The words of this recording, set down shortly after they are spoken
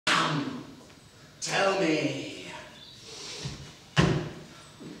Tell me,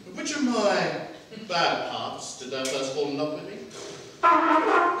 which of my bad parts did thou first fall in love with me?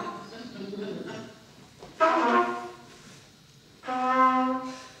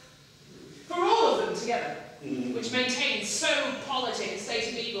 For all of them together, which maintained so politic a state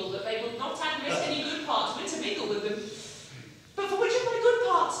of evil that they would not admit any good part to intermingle with them. But for which of my good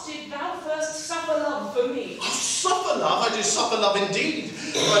parts did thou first suffer love for me? Oh, suffer love? I do suffer love indeed.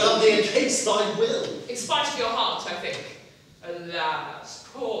 For I love thee against thy will. In spite of your heart, I think. Alas,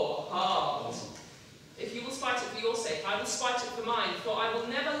 poor heart. If you will spite it for your sake, I will spite it for mine, for I will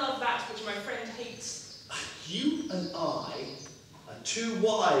never love that which my friend hates. You and I are too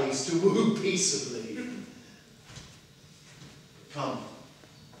wise to woo peaceably. Come,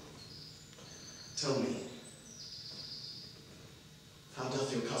 tell me, how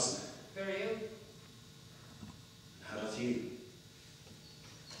doth your cousin? Very ill. How doth you?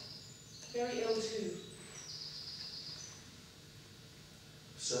 Very ill too.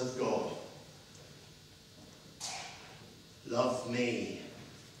 Serve God. Love me.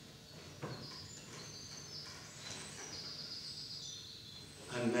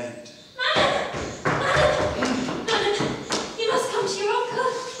 And mend. Madam, you must come to your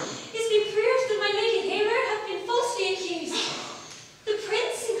uncle. It's been proved that my lady hero hath been falsely accused. The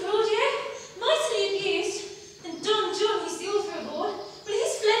prince and Claudio, mightily abused, and Don John, who's the author of all, well,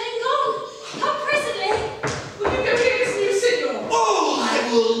 he's fled and gone. Come presently. Will you go here, this new signal? Oh,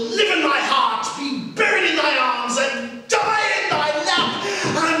 I will live in thy heart, be buried in thy arms, and die in thy lap.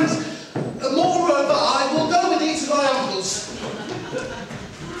 And moreover, I will go with thee to thy uncle's.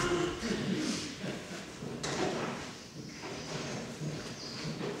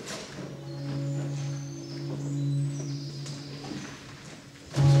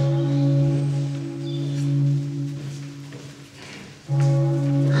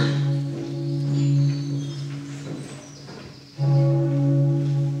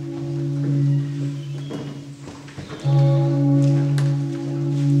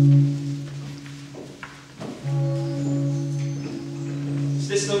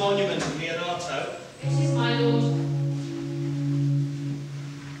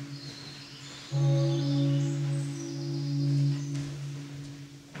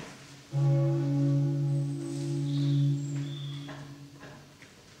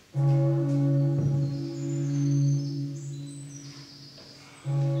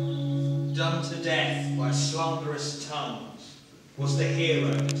 Done to death by slanderous tongues was the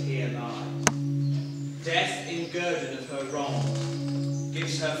hero that here lies. Death in guerdon of her wrong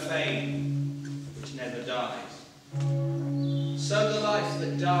gives her fame which never dies. So the life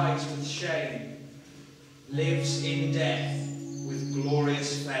that dies with shame lives in death with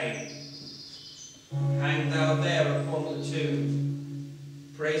glorious fame. Hang thou there upon the tomb,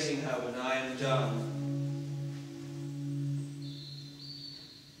 praising her when I am done.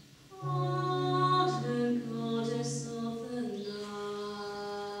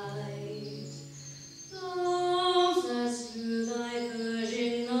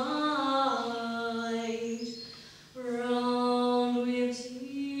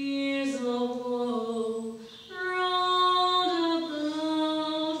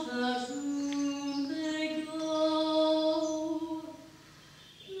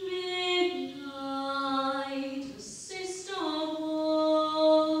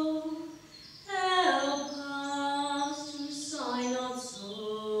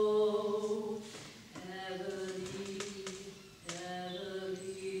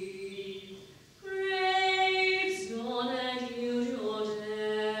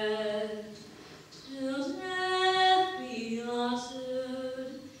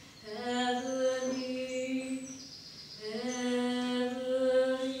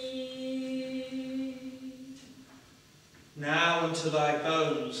 Now unto thy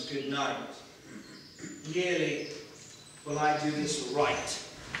bones good night. Yearly will I do this right.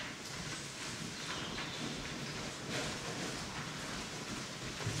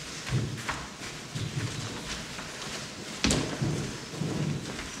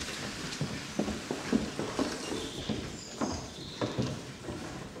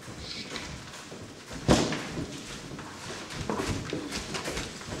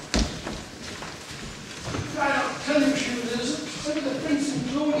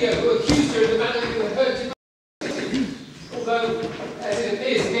 Who accused her in the manner you had heard to, although, as it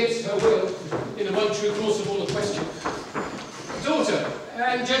appears against her will, in the one true course of all the question. Daughter,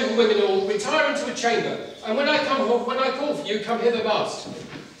 and gentlewomen all, retire into a chamber, and when I call for you, come hither masked.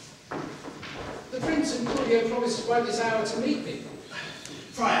 The prince and Claudio promised right this hour to meet me.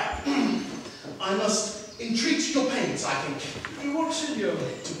 Friar, I must entreat your pains, I think. What, Signor?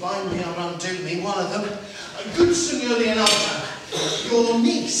 To bind me or undo me, one of them. Good Signor Leonardo, your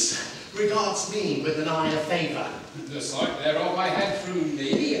niece regards me with an eye of favour. The sight thereof I had from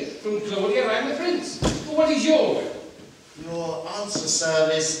thee, from Claudia and the Prince. What is your will? Your answer,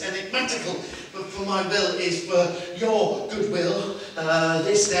 sir, is enigmatical, but for my will is for your goodwill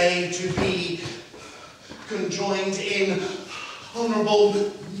this day to be conjoined in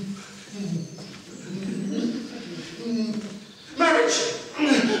honourable marriage,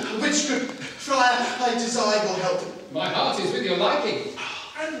 which good friar I desire your help. My heart is with your liking,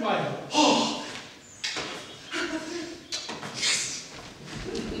 and my heart. Oh.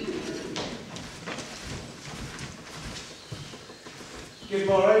 Good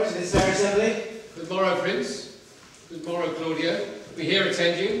morrow to this fair assembly. Good morrow, Prince. Good morrow, Claudia. We here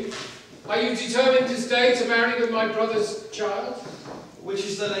attend you. Are you determined to stay to marry with my brother's child? Which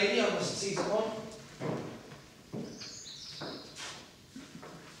is the lady I must seize upon?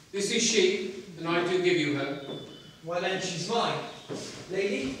 This is she, and I do give you her. Why then she's mine.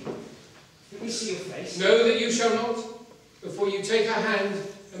 Lady, let me see your face. Know that you shall not, before you take her hand,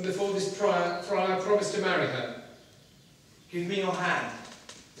 and before this friar promise to marry her. Give me your hand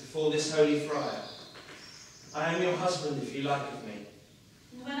before this holy friar. I am your husband if you like of me.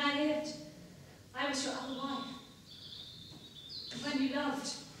 And when I lived, I was your other wife. And when you loved,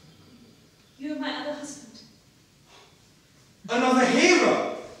 you were my other husband. Another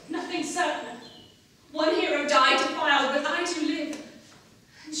hero! Nothing certain. One hero died defiled, but I do live.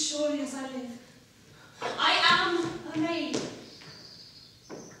 And surely as I live, I am a maid.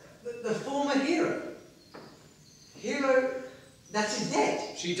 The former hero? Hero that is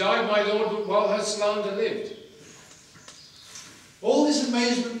dead? She died, my lord, while her slander lived. All this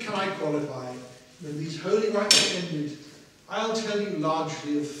amazement can I qualify. When these holy rites are ended, I'll tell you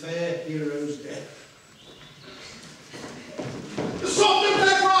largely of fair hero's death. Stop them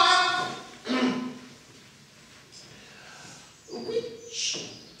there, friar! Which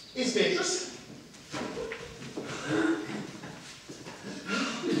is Beatrice?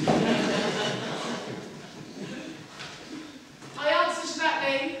 I answer to that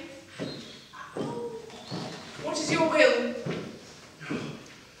name. What is your will?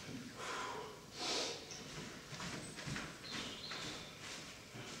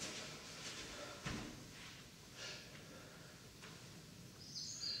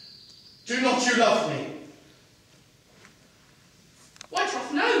 Do not you love me? Why,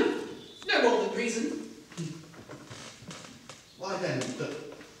 troth, no. No more than reason. Why then, the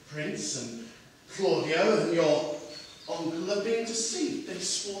Prince and Claudio and your uncle are being deceived. They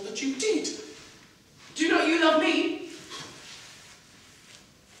swore that you did. Do not you love me?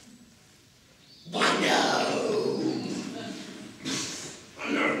 Why, no.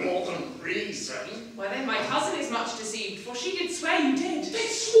 No more than reason. Why then, my cousin is much deceived, for she did swear you did. They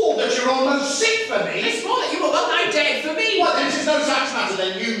swore that you're almost sick for They me. swore that you were well nigh dead for me. Well, then, 'tis no such matter,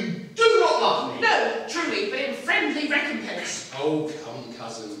 then. You do not love me. No, truly, but in friendly recompense. Oh, come,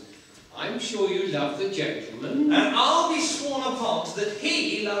 cousin. I'm sure you love the gentleman. And I'll be sworn upon that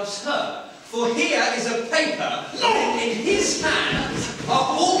he loves her. For here is a paper, and in his hand, a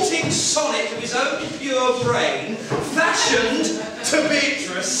haunting sonnet of his own pure brain, fashioned to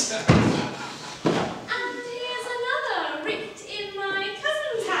Beatrice. And here's another, writ in my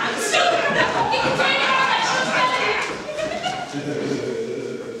cousin's hand. You can take it out,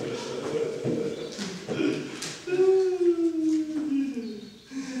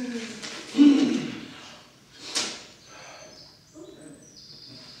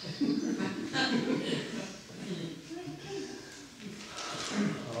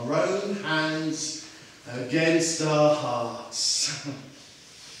 Our own hands against our hearts.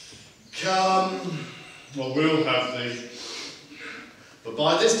 Come, I will have thee. But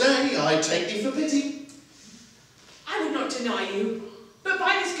by this day I take thee for pity. I would not deny you, but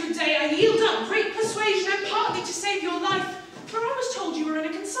by this good day I yield up great persuasion and partly to save your life, for I was told you were in a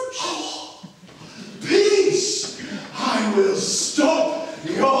consumption. Peace! I will stop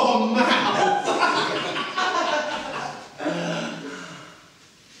your mouth.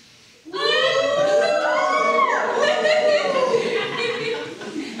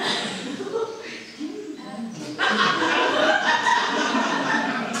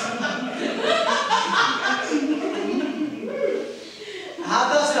 How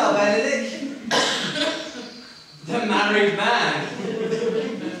dost thou, Benedict? The married man.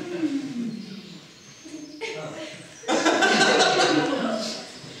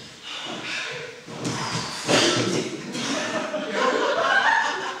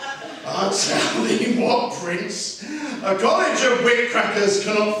 I'll tell thee what, Prince. A college of wit crackers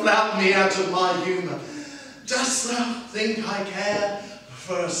cannot flout me out of my humour. Dost thou think I care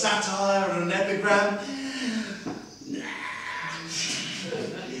for a satire or an epigram?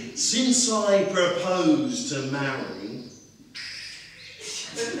 Since I propose to marry,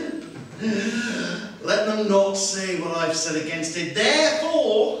 let them not say what I've said against it.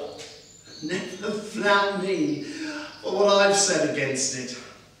 Therefore, never flout me for what I've said against it.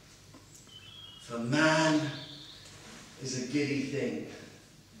 For man is a giddy thing.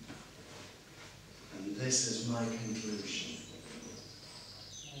 And this is my conclusion.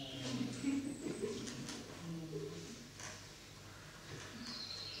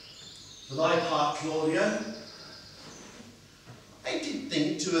 For thy part, Claudia, I did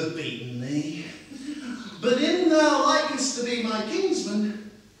think to have beaten thee, but in thou likest to be my kinsman,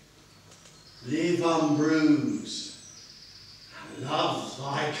 live unbruised, and love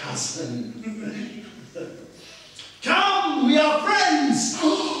thy cousin. Come, we are friends!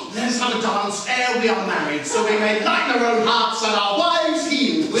 Let's have a dance ere we are married, so we may lighten our own hearts and our wives'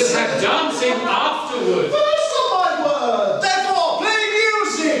 heels. We'll have dancing afterwards. First on my word, therefore play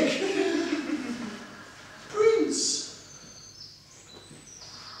music! Prince,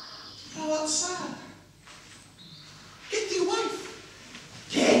 thou art sad. Get thee a wife.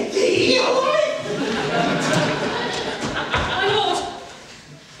 Get thee a wife! My lord,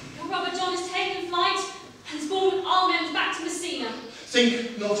 your brother John has taken flight and has borne our men back to Messina.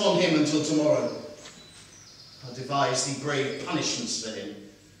 Think not on him until tomorrow. I'll devise thee brave punishments for him.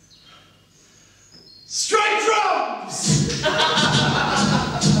 Strike drums!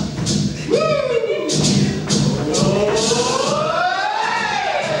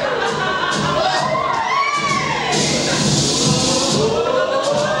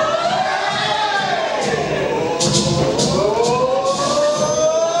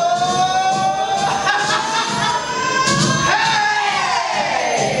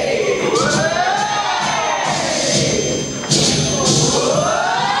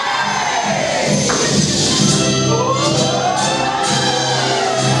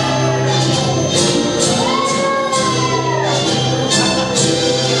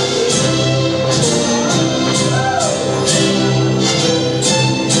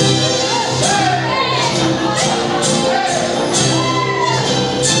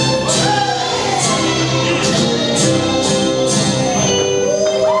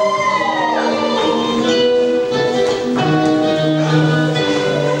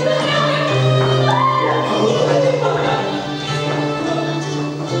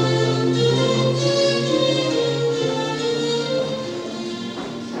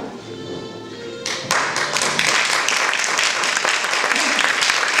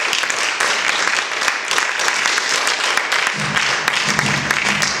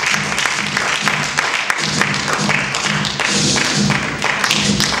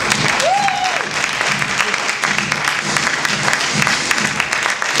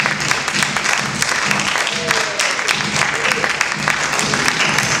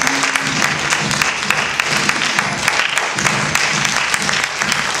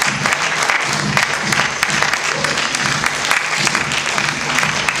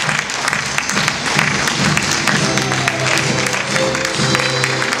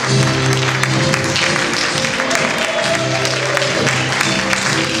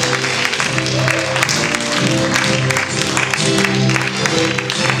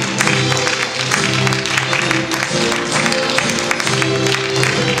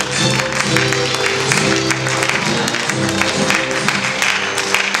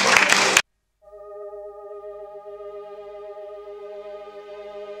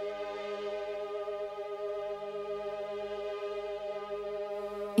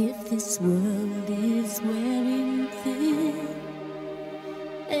 If this world is wearing thin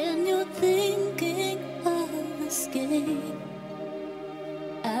and you're thinking of escape,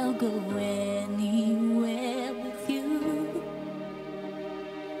 I'll go anywhere with you.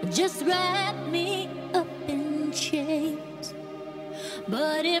 Just wrap me up in chains.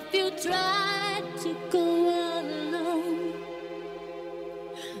 But if you try to go alone,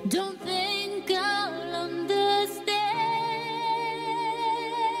 don't think I'll